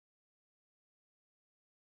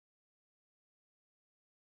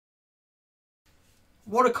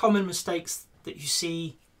What are common mistakes that you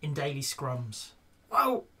see in daily scrums?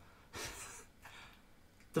 Well,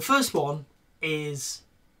 the first one is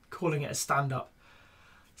calling it a stand-up.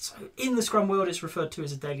 So in the Scrum world, it's referred to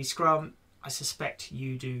as a daily scrum. I suspect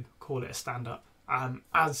you do call it a stand-up.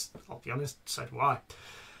 As, I'll be honest, so do I.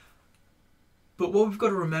 But what we've got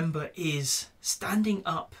to remember is standing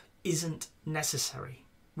up isn't necessary.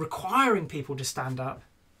 Requiring people to stand up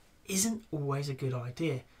isn't always a good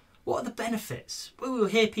idea. What are the benefits? Well, we'll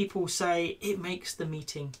hear people say it makes the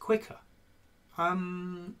meeting quicker. I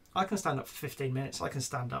can stand up for 15 minutes. I can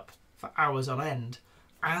stand up for hours on end,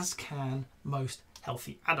 as can most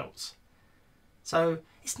healthy adults. So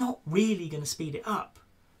it's not really going to speed it up.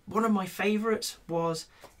 One of my favourites was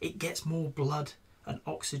it gets more blood and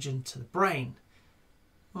oxygen to the brain.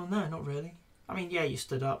 Well, no, not really. I mean, yeah, you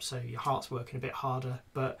stood up, so your heart's working a bit harder,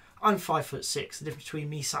 but I'm 5'6". The difference between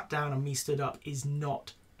me sat down and me stood up is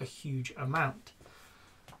not a huge amount.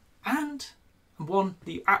 And one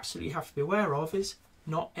that you absolutely have to be aware of is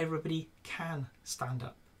not everybody can stand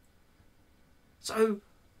up. So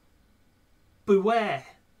beware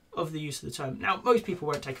of the use of the term. Now, most people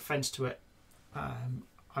won't take offence to it.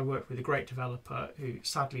 I worked with a great developer who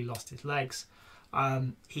sadly lost his legs.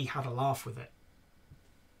 He had a laugh with it.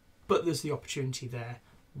 But there's the opportunity there.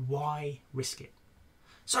 Why risk it?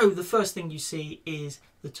 So the first thing you see is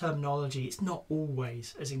the terminology. It's not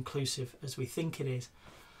always as inclusive as we think it is.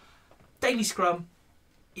 Daily Scrum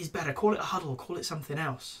is better. Call it a huddle, call it something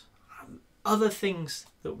else. Other things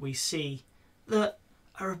that we see that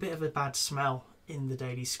are a bit of a bad smell in the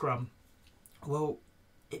Daily Scrum. Well,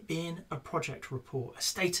 it being a project report, a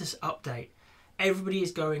status update. Everybody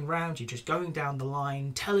is going round you, just going down the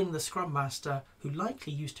line, telling the Scrum Master, who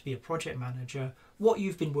likely used to be a project manager, what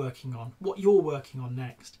you've been working on, what you're working on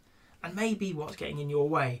next, and maybe what's getting in your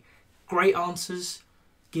way. Great answers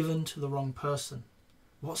given to the wrong person.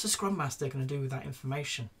 What's the Scrum Master going to do with that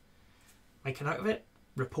information? Make a note of it?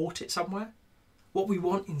 Report it somewhere? What we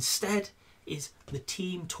want instead is the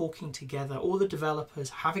team talking together, all the developers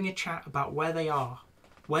having a chat about where they are,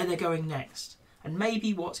 where they're going next, and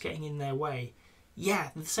maybe what's getting in their way. Yeah,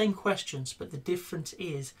 the same questions, but the difference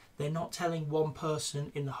is they're not telling one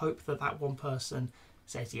person in the hope that that one person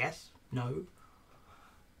says yes, no,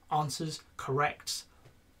 answers, corrects,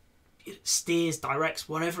 steers, directs,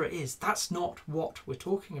 whatever it is. That's not what we're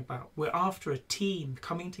talking about. We're after a team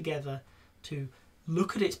coming together to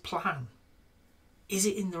look at its plan. Is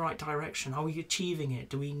it in the right direction? Are we achieving it?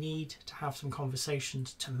 Do we need to have some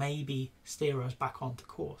conversations to maybe steer us back onto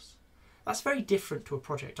course? That's very different to a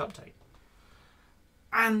project update.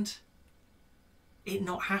 And it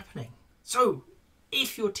not happening. So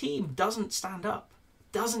if your team doesn't stand up,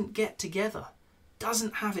 doesn't get together,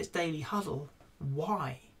 doesn't have its daily huddle,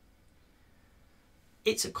 why?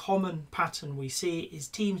 It's a common pattern we see is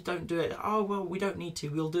teams don't do it. Oh, well, we don't need to.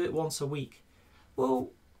 We'll do it once a week. Well,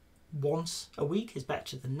 once a week is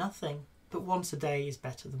better than nothing, but once a day is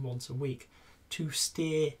better than once a week to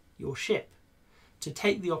steer your ship, to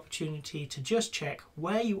take the opportunity to just check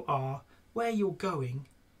where you are, where you're going.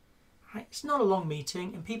 Right? It's not a long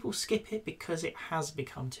meeting and people skip it because it has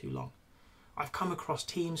become too long. I've come across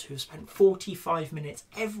teams who have spent 45 minutes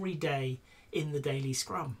every day in the daily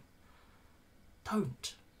scrum.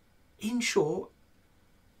 Don't. In short,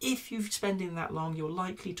 if you're spending that long, you're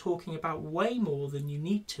likely talking about way more than you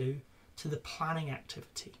need to the planning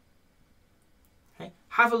activity. Okay?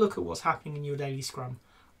 Have a look at what's happening in your daily scrum.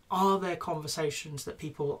 Are there conversations that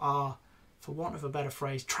people are, for want of a better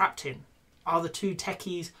phrase, trapped in? Are the two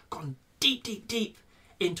techies gone deep, deep, deep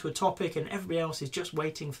into a topic and everybody else is just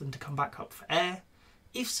waiting for them to come back up for air?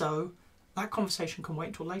 If so, that conversation can wait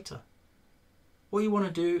until later. What you want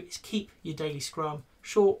to do is keep your daily scrum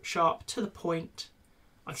short, sharp, to the point.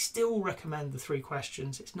 I still recommend the 3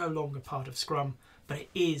 questions. It's no longer part of Scrum, but it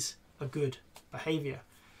is a good behaviour.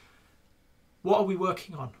 What are we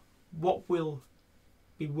working on? What will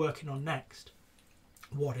be working on next?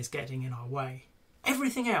 What is getting in our way?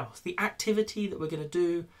 Everything else, the activity that we're going to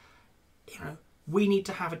do, we need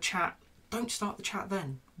to have a chat. Don't start the chat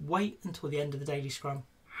then. Wait until the end of the daily scrum.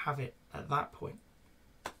 Have it at that point.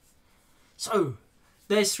 So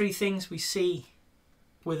there's 3 things we see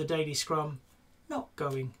with a daily scrum not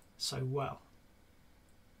going so well.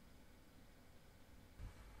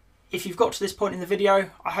 If you've got to this point in the video,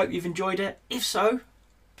 I hope you've enjoyed it. If so,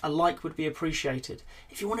 a like would be appreciated.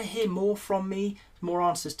 If you want to hear more from me, more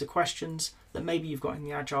answers to questions that maybe you've got in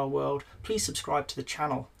the Agile world, please subscribe to the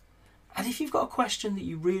channel. And if you've got a question that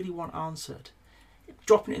you really want answered,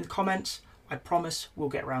 drop it in the comments. I promise we'll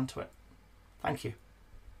get around to it. Thank you.